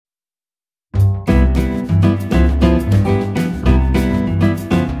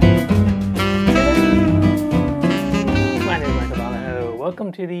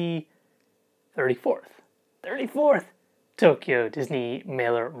welcome to the 34th Tokyo Disney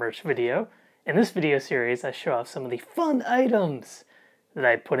Mailer merch video. In this video series, I show off some of the fun items that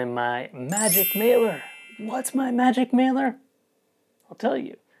I put in my magic mailer. What's my magic mailer? I'll tell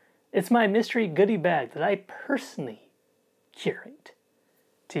you. It's my mystery goodie bag that I personally curate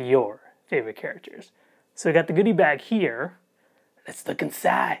to your favorite characters. So I got the goodie bag here. Let's look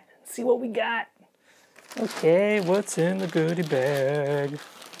inside and see what we got. Okay, what's in the goodie bag?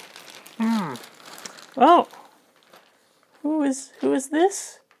 Oh, who is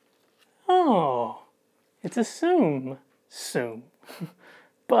this? Oh, it's a Soom.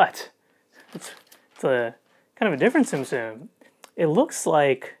 But it's a kind of a different Soom. It looks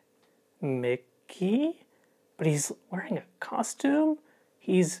like Mickey, but he's wearing a costume.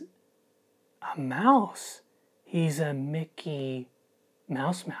 He's a mouse. He's a Mickey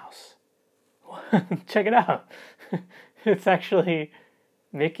Mouse. Check it out. It's actually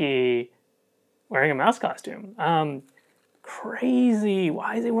Mickey wearing a mouse costume. Crazy.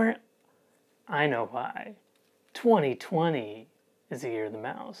 Why is he wearing... I know why. 2020 is the year of the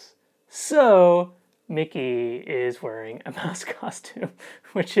mouse. So Mickey is wearing a mouse costume,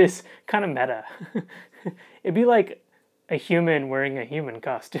 which is kind of meta. It'd be like a human wearing a human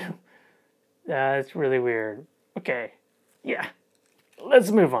costume. It's really weird. Okay, yeah,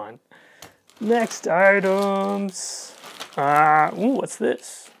 let's move on. Next items. Ooh, what's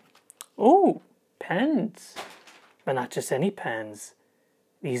this? Ooh, pens. But not just any pens.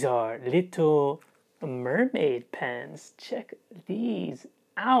 These are Little Mermaid pens. Check these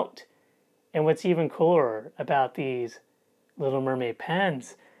out. And what's even cooler about these Little Mermaid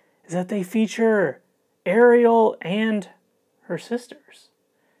pens is that they feature Ariel and her sisters.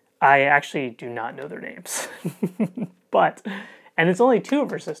 I actually do not know their names. And it's only two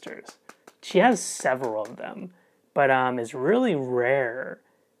of her sisters. She has several of them, but it's really rare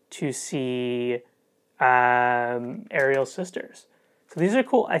to see Ariel's sisters. So these are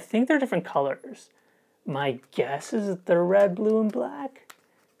cool. I think they're different colors. My guess is that they're red, blue, and black,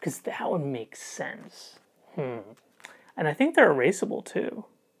 because that would make sense. And I think they're erasable too.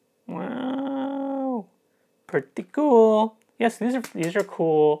 Wow, pretty cool. Yes, these are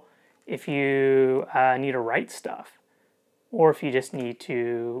cool if you need to write stuff, or if you just need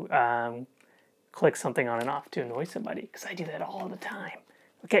to click something on and off to annoy somebody, because I do that all the time.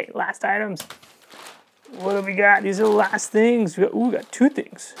 Okay, last items. What do we got? These are the last things. We got two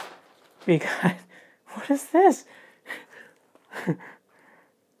things. We got, what is this?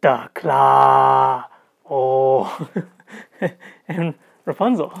 The Claw. Oh. And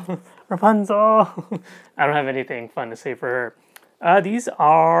Rapunzel. Rapunzel. I don't have anything fun to say for her. These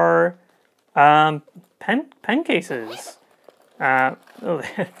are pen cases. Oh,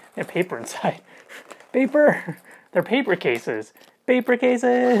 they have paper inside. Paper! They're paper cases. Paper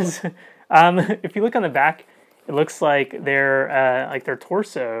cases! If you look on the back, it looks like their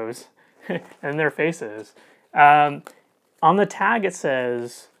torsos and their faces. On the tag it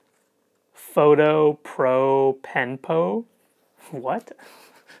says Photo Pro Penpo. What?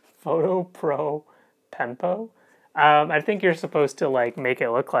 Photo Pro Penpo? I think you're supposed to like make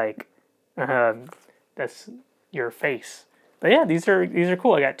it look like that's your face. But yeah, these are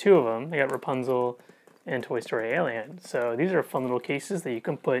cool. I got two of them. I got Rapunzel and Toy Story Alien. So these are fun little cases that you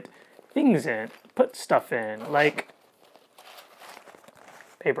can put things in, put stuff in, like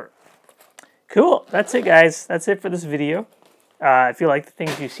paper. Cool. That's it, guys. That's it for this video. If you like the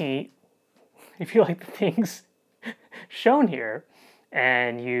things you see, if you like the things shown here,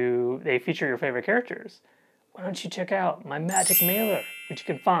 and they feature your favorite characters, why don't you check out my magic mailer, which you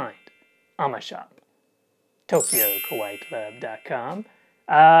can find on my shop, TokyoKawaiiClub.com.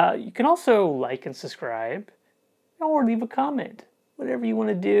 You can also like and subscribe, or leave a comment. Whatever you want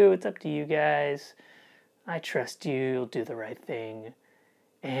to do, it's up to you guys. I trust you, you'll do the right thing.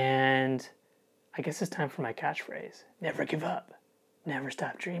 And I guess it's time for my catchphrase. Never give up. Never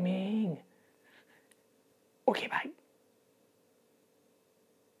stop dreaming. Okay, bye.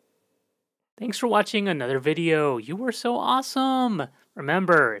 Thanks for watching another video. You were so awesome.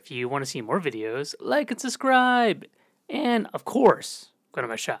 Remember, if you want to see more videos, like and subscribe. And, of course, go to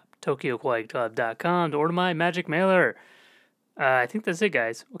my shop, TokyoKawaiiClub.com, to order my magic mailer. I think that's it,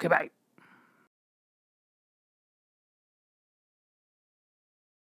 guys. Okay, bye.